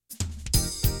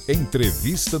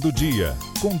Entrevista do dia,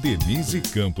 com Denise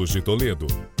Campos de Toledo.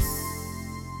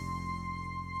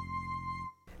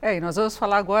 E nós vamos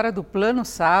falar agora do Plano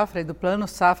Safra e do Plano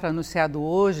Safra anunciado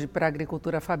hoje para a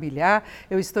agricultura familiar.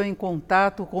 Eu estou em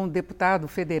contato com o deputado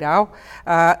federal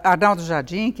Arnaldo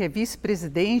Jardim, que é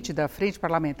vice-presidente da Frente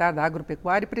Parlamentar da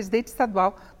Agropecuária e presidente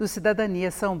estadual do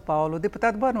Cidadania São Paulo.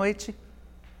 Deputado, boa noite.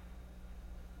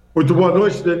 Muito boa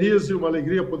noite, Denise. Uma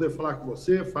alegria poder falar com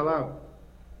você, falar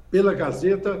pela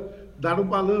Gazeta, dar um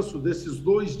balanço desses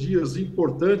 2 dias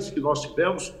importantes que nós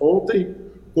tivemos ontem,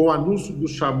 com o anúncio do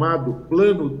chamado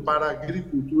Plano para a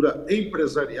Agricultura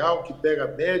Empresarial, que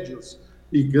pega médias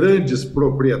e grandes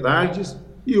propriedades,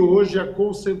 e hoje a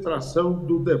concentração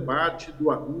do debate, do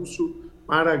anúncio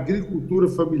para a agricultura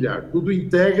familiar. Tudo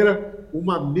integra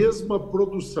uma mesma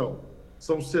produção.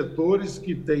 São setores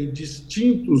que têm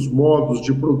distintos modos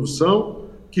de produção,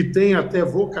 que têm até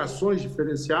vocações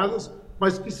diferenciadas,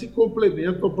 mas que se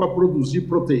complementam para produzir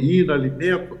proteína,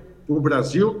 alimento para o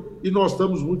Brasil, e nós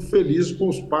estamos muito felizes com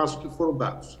os passos que foram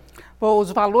dados. Bom, os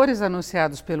valores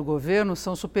anunciados pelo governo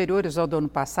são superiores ao do ano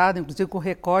passado, inclusive com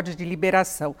recorde de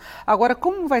liberação. Agora,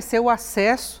 como vai ser o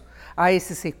acesso a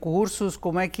esses recursos?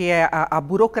 Como é que é a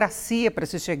burocracia para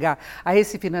se chegar a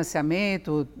esse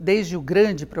financiamento, desde o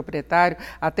grande proprietário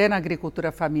até na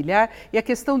agricultura familiar? E a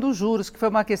questão dos juros, que foi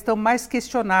uma questão mais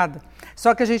questionada.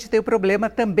 Só que a gente tem o problema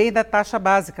também da taxa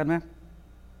básica, não é?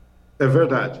 É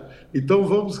verdade. Então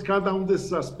vamos, cada um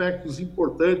desses aspectos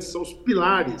importantes, são os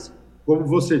pilares, como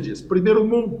você disse. Primeiro, o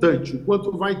montante, o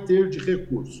quanto vai ter de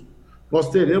recurso. Nós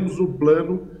teremos o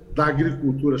plano da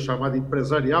agricultura chamada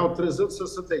empresarial,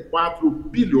 364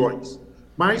 bilhões.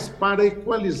 Mas para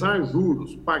equalizar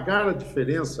juros, pagar a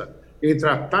diferença entre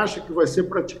a taxa que vai ser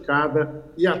praticada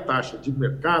e a taxa de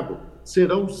mercado,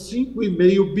 serão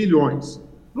 5,5 bilhões.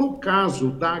 No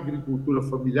caso da agricultura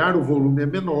familiar, o volume é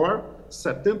menor,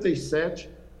 77,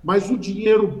 mas o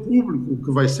dinheiro público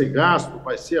que vai ser gasto,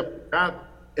 vai ser aplicado,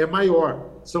 é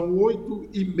maior. São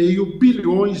 8,5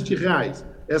 bilhões de reais.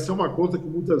 Essa é uma conta que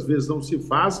muitas vezes não se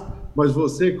faz, mas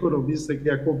você, economista que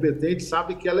é competente,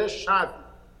 sabe que ela é chave,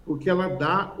 porque ela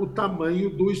dá o tamanho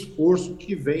do esforço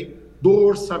que vem do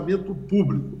orçamento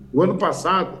público. O ano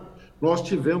passado, nós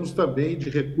tivemos também de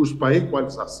recursos para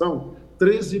equalização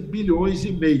 13 bilhões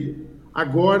e meio.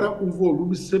 Agora, um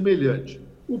volume semelhante.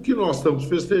 O que nós estamos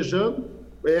festejando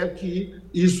é que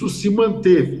isso se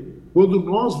manteve. Quando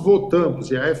nós votamos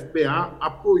e a FPA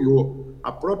apoiou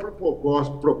a própria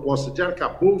proposta de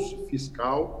arcabouço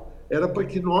fiscal, era para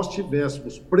que nós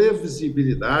tivéssemos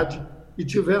previsibilidade e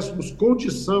tivéssemos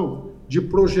condição de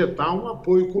projetar um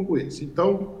apoio como esse.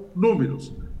 Então,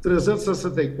 números,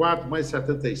 364 mais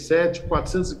 77,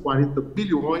 440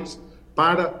 bilhões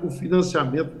para o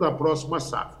financiamento da próxima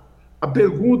safra. A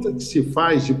pergunta que se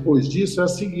faz depois disso é a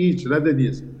seguinte, né,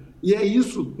 Denise? E é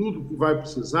isso tudo que vai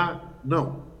precisar?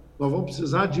 Não. Nós vamos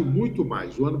precisar de muito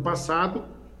mais. O ano passado,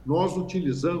 nós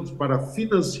utilizamos para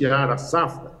financiar a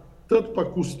safra, tanto para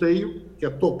custeio, que é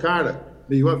tocar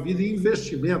meio a vida, e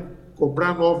investimento,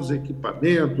 comprar novos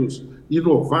equipamentos,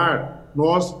 inovar.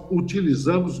 Nós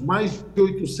utilizamos mais de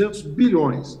 800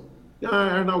 bilhões.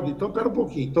 Arnaldo, então, espera um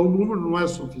pouquinho. Então, o número não é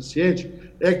suficiente,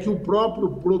 é que o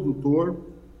próprio produtor,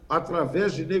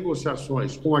 através de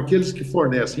negociações com aqueles que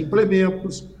fornecem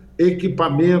implementos,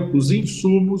 equipamentos,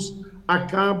 insumos,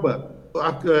 acaba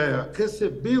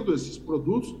recebendo esses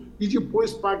produtos e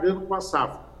depois pagando com a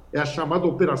safra. É a chamada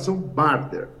operação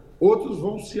barter. Outros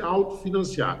vão se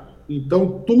autofinanciar.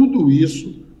 Então, tudo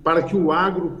isso para que o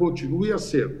agro continue a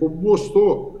ser, como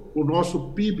mostrou o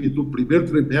nosso PIB do primeiro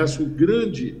trimestre, o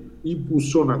grande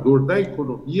impulsionador da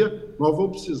economia, nós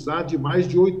vamos precisar de mais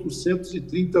de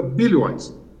 830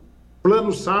 bilhões.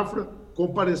 Plano Safra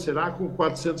comparecerá com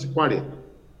 440.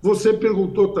 Você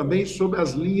perguntou também sobre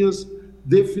as linhas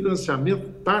de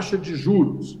financiamento, taxa de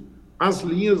juros. As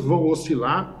linhas vão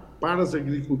oscilar para as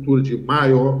agriculturas de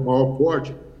maior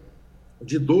porte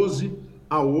de 12%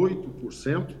 a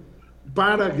 8%,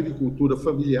 para a agricultura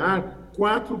familiar,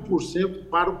 4%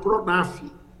 para o PRONAF.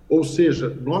 Ou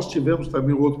seja, nós tivemos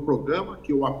também outro programa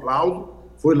que eu aplaudo,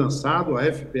 foi lançado, a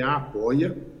FPA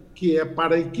apoia, que é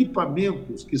para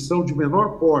equipamentos que são de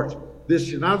menor porte,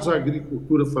 destinados à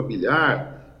agricultura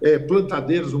familiar,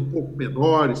 plantadeiros um pouco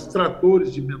menores,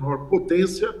 tratores de menor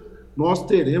potência, nós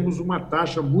teremos uma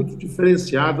taxa muito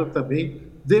diferenciada também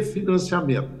de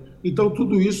financiamento. Então,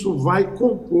 tudo isso vai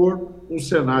compor um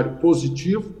cenário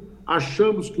positivo.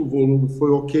 Achamos que o volume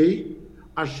foi ok,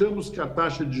 achamos que a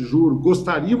taxa de juros,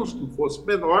 gostaríamos que fosse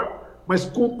menor, mas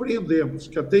compreendemos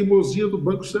que a teimosia do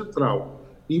Banco Central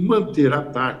em manter a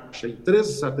taxa em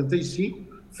 13,75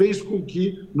 fez com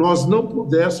que nós não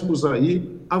pudéssemos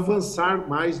aí avançar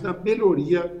mais na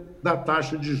melhoria da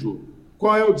taxa de juros.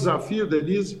 Qual é o desafio,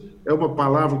 Denise? É uma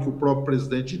palavra que o próprio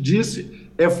presidente disse,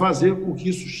 é fazer com que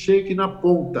isso chegue na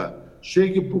ponta,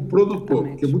 chegue para o produtor,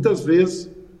 porque muitas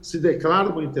vezes se declara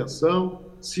uma intenção,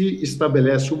 se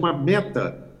estabelece uma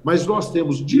meta, mas nós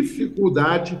temos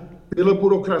dificuldade pela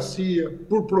burocracia,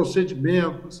 por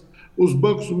procedimentos. Os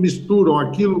bancos misturam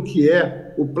aquilo que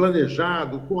é o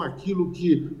planejado com aquilo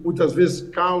que muitas vezes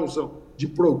causam de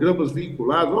programas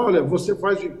vinculados. Olha, você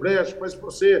faz o empréstimo, mas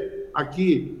você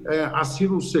aqui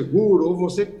assina um seguro, ou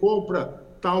você compra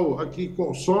tal aqui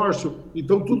consórcio.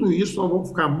 Então, tudo isso nós vamos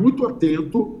ficar muito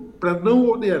atentos para não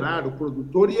onerar o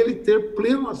produtor e ele ter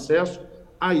pleno acesso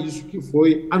a isso que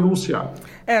foi anunciado.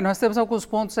 Nós temos alguns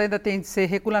pontos ainda têm de ser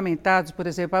regulamentados, por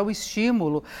exemplo, ao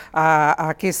estímulo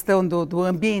à questão do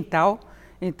ambiental.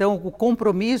 Então, o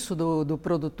compromisso do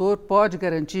produtor pode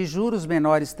garantir juros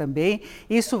menores também.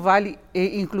 Isso vale,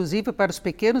 inclusive, para os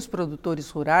pequenos produtores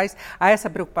rurais. Há essa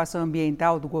preocupação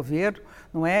ambiental do governo,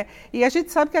 não é? E a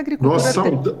gente sabe que a agricultura...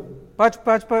 Pode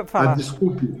falar.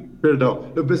 Desculpe, perdão.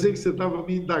 Eu pensei que você estava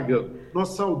me indagando. Nós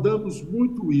saudamos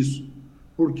muito isso,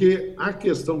 porque a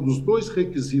questão dos dois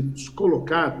requisitos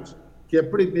colocados, que é,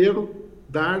 primeiro,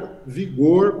 dar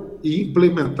vigor e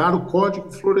implementar o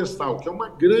Código Florestal, que é uma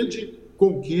grande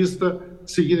conquista,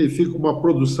 significa uma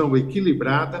produção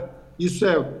equilibrada. Isso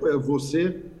é você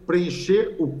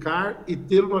preencher o CAR e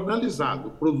tê-lo analisado.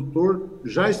 O produtor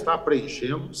já está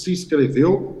preenchendo, se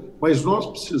inscreveu, mas nós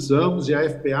precisamos, e a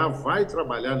FPA vai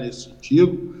trabalhar nesse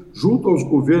sentido, junto aos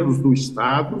governos dos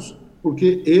estados,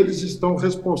 porque eles estão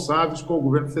responsáveis com o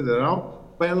governo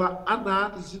federal pela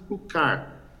análise do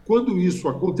CAR. Quando isso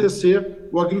acontecer,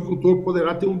 o agricultor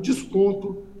poderá ter um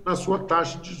desconto na sua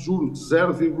taxa de juros, de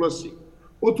 0,5.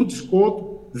 Outro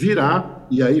desconto virá,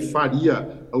 e aí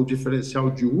faria o diferencial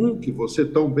de 1, que você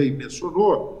tão bem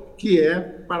mencionou, que é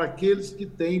para aqueles que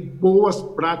têm boas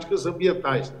práticas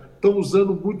ambientais. Estão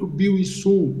usando muito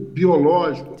bioinsumo,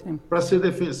 biológico, para ser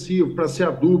defensivo, para ser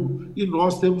adubo, e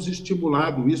nós temos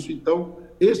estimulado isso. Então,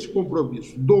 este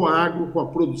compromisso do agro com a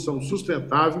produção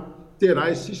sustentável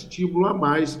terá esse estímulo a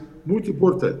mais, muito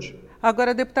importante.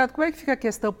 Agora, deputado, como é que fica a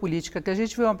questão política? Que a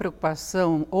gente viu uma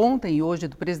preocupação ontem e hoje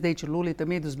do presidente Lula e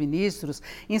também dos ministros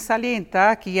em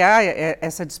salientar que há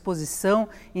essa disposição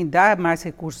em dar mais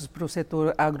recursos para o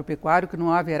setor agropecuário, que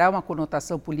não haverá uma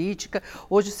conotação política.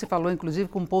 Hoje se falou, inclusive,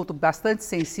 com um ponto bastante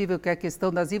sensível, que é a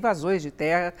questão das invasões de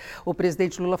terra. O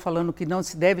presidente Lula falando que não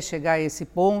se deve chegar a esse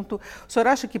ponto. O senhor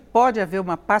acha que pode haver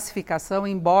uma pacificação,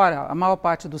 embora a maior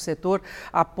parte do setor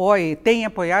tenha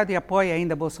apoiado e apoie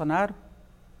ainda Bolsonaro?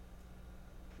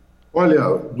 Olha,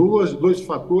 dois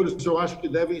fatores que eu acho que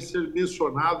devem ser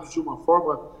mencionados de uma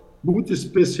forma muito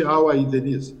especial aí,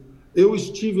 Denise. Eu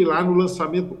estive lá no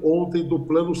lançamento ontem do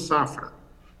Plano Safra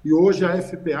e hoje a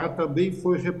FPA também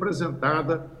foi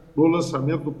representada no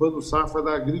lançamento do Plano Safra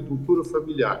da agricultura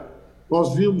familiar.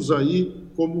 Nós vimos aí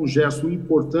como um gesto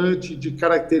importante de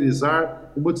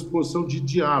caracterizar uma disposição de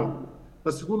diálogo.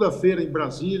 Na segunda-feira, em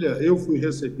Brasília, eu fui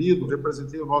recebido,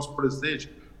 representei o nosso presidente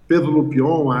Pedro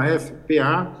Lupion, a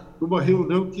FPA, numa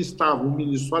reunião que estava o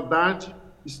ministro Haddad,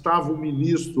 estava o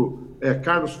ministro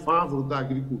Carlos Favro, da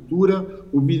Agricultura,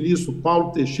 o ministro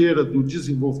Paulo Teixeira, do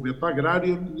Desenvolvimento Agrário,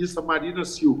 e a ministra Marina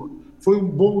Silva. Foi um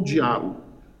bom diálogo.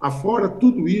 Afora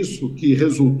tudo isso que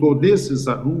resultou nesses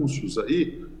anúncios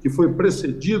aí, que foi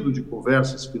precedido de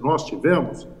conversas que nós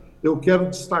tivemos, eu quero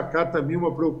destacar também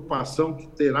uma preocupação que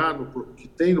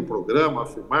tem no programa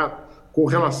afirmado com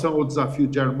relação ao desafio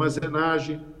de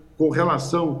armazenagem, com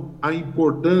relação à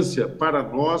importância para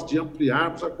nós de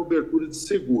ampliarmos a cobertura de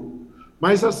seguro.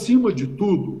 Mas, acima de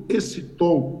tudo, esse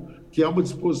tom, que é uma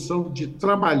disposição de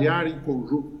trabalhar em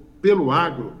conjunto pelo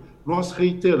agro, nós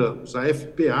reiteramos, a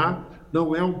FPA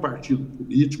não é um partido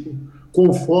político,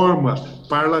 conforma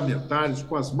parlamentares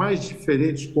com as mais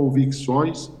diferentes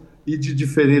convicções e de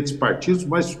diferentes partidos,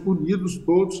 mas unidos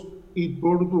todos em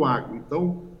torno do agro.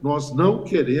 Então, nós não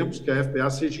queremos que a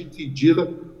FPA seja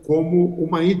entendida como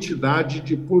uma entidade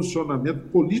de posicionamento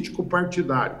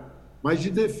político-partidário, mas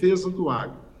de defesa do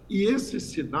agro. E esse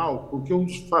sinal, porque um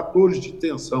dos fatores de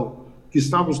tensão que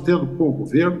estamos tendo com o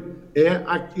governo é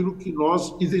aquilo que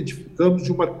nós identificamos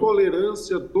de uma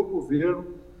tolerância do governo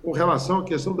com relação à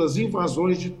questão das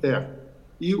invasões de terra.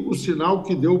 E o sinal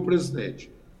que deu o presidente,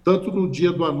 tanto no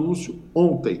dia do anúncio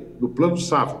ontem, do Plano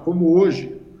Safra, como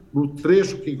hoje, no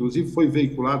trecho que inclusive foi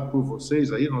veiculado por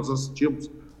vocês, aí nós assistimos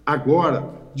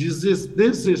agora,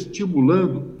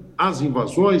 desestimulando as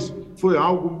invasões, foi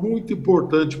algo muito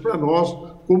importante para nós,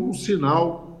 como um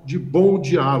sinal de bom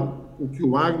diálogo. O que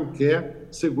o agro quer,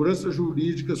 segurança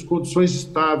jurídica, condições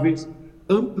estáveis,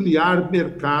 ampliar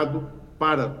mercado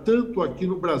para, tanto aqui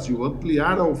no Brasil,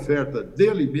 ampliar a oferta de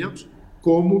alimentos,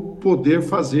 como poder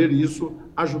fazer isso,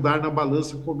 ajudar na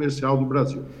balança comercial do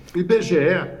Brasil. O IBGE,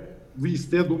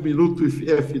 estendo 1 minuto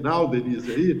final,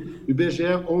 Denise, aí, o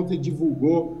IBGE ontem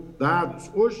divulgou dados,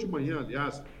 hoje de manhã,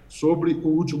 aliás, sobre o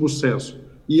último censo.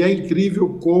 E é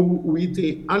incrível como o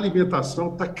item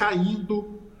alimentação está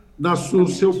caindo no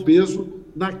seu peso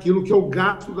naquilo que é o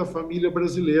gasto da família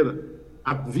brasileira.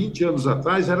 Há 20 anos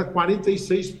atrás era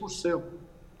 46%.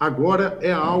 Agora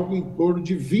é algo em torno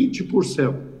de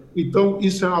 20%. Então,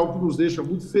 isso é algo que nos deixa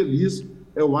muito felizes,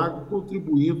 é o agro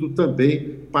contribuindo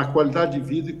também para a qualidade de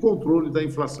vida e controle da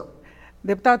inflação.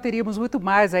 Deputado, teríamos muito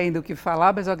mais ainda o que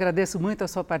falar, mas eu agradeço muito a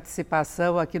sua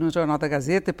participação aqui no Jornal da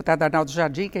Gazeta. Deputado Arnaldo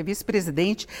Jardim, que é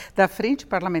vice-presidente da Frente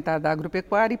Parlamentar da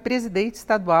Agropecuária e presidente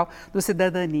estadual do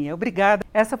Cidadania. Obrigada.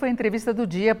 Essa foi a entrevista do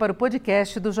dia para o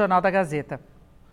podcast do Jornal da Gazeta.